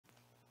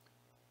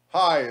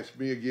Hi, it's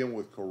me again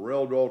with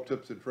Corel Draw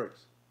Tips and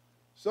Tricks.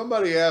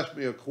 Somebody asked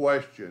me a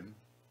question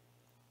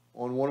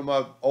on one of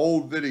my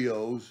old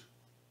videos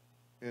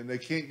and they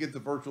can't get the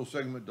virtual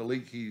segment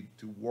delete key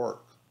to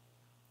work.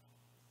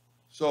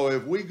 So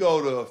if we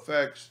go to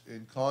effects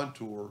and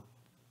contour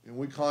and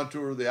we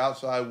contour the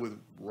outside with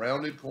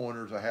rounded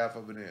corners 1/2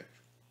 of an inch.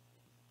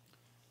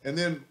 And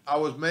then I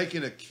was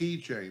making a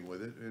keychain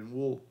with it, and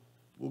we'll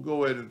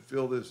go ahead and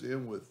fill this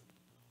in with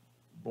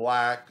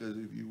black as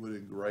if you would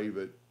engrave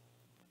it,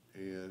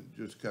 and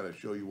just kind of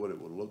show you what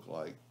it would look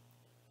like.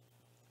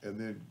 And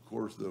then, of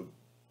course,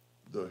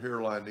 the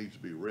hairline needs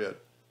to be red.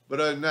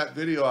 But in that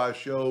video I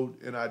showed,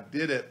 and I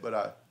did it,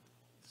 but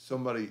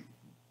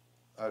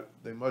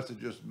they must have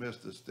just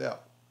missed a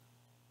step.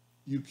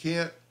 You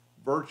can't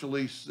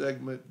virtually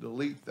segment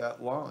delete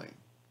that line.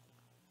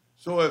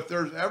 So if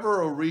there's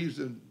ever a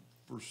reason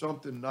for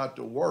something not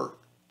to work,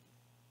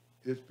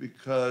 it's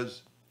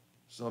because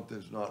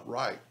something's not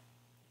right.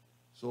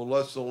 So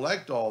let's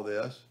select all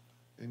this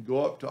and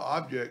go up to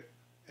object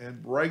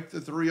and break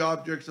the 3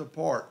 objects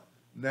apart.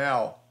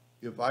 Now,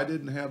 if I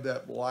didn't have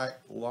that black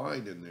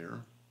line in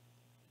there,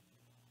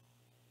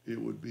 it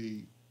would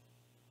be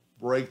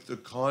break the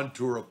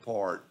contour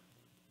apart.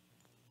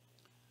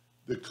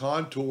 The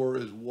contour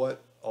is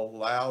what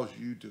allows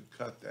you to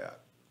cut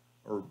that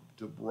or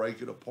to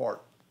break it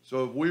apart.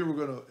 So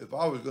if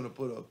I was gonna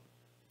put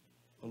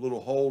a little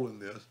hole in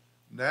this,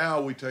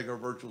 now we take our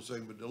virtual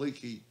segment delete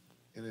key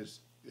and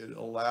it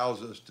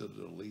allows us to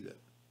delete it.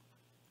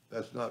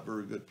 That's not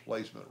very good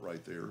placement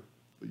right there,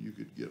 but you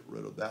could get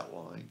rid of that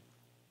line.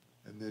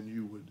 And then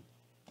you would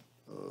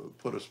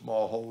put a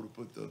small hole to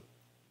put the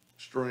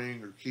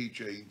string or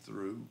keychain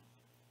through.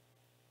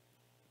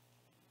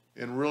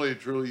 And really and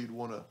truly you'd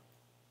wanna,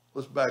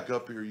 let's back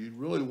up here, you'd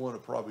really wanna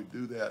probably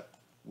do that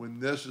when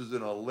this is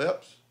an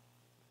ellipse,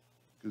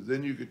 because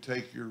then you could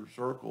take your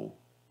circle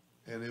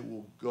and it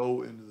will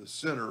go into the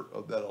center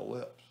of that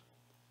ellipse.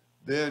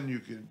 Then you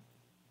can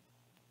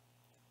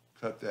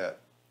cut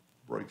that,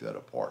 break that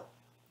apart.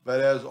 But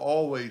as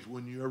always,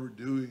 when you ever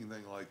do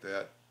anything like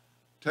that,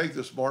 take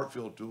the Smart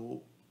Fill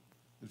tool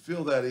and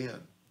fill that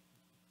in.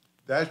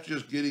 That's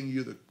just getting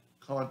you the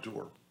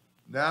contour.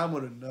 Now I'm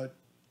gonna nudge,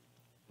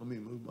 let me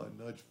move my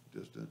nudge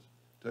distance.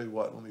 Tell you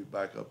what, let me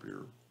back up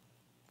here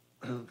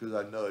because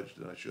I nudged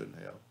and I shouldn't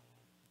have.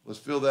 Let's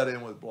fill that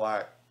in with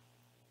black.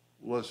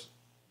 Let's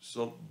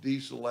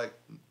deselect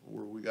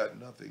where we got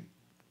nothing.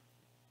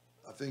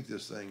 I think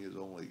this thing is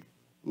only,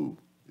 ooh,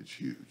 it's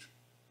huge.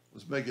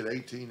 Let's make it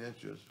 18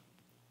 inches.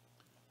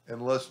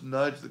 And let's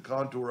nudge the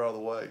contour out of the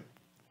way.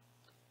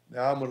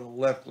 Now I'm going to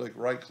left click,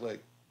 right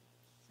click.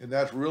 And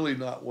that's really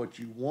not what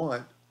you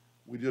want.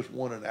 We just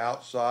want an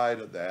outside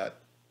of that.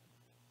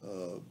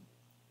 But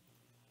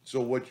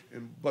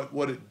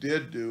what it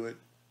did do,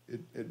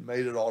 it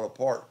made it all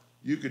apart.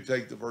 You could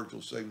take the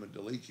virtual segment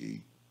delete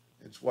key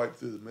and swipe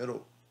through the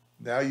middle.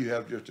 Now you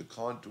have just a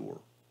contour.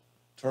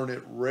 Turn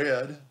it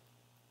red,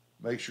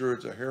 make sure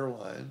it's a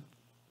hairline.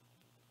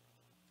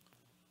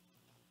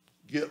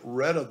 Get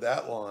rid of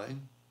that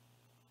line.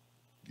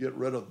 Get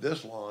rid of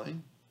this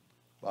line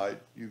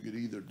you could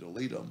either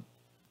delete them.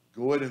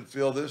 Go ahead and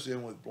fill this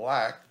in with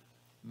black.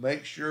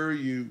 Make sure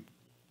you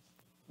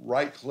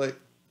right click.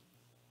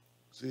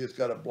 See, it's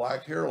got a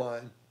black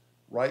hairline.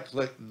 Right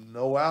click,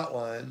 no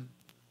outline,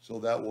 so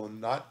that will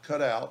not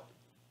cut out.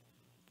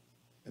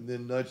 And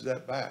then nudge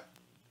that back.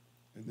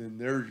 And then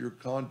there's your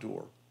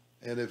contour.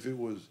 And if you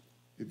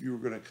were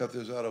going to cut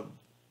this out of,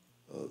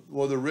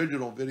 well, the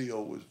original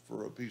video was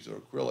for a piece of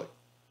acrylic.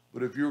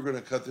 But if you were going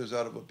to cut this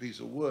out of a piece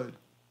of wood,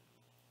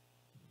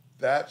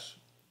 that's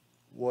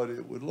what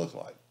it would look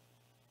like.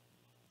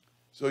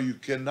 So you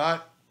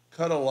cannot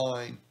cut a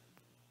line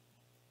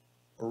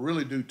or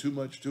really do too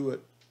much to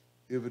it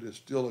if it is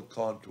still a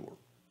contour.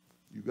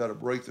 You've got to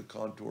break the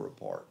contour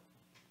apart.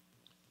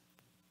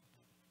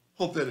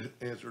 Hope that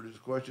answered his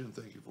question.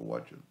 Thank you for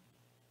watching.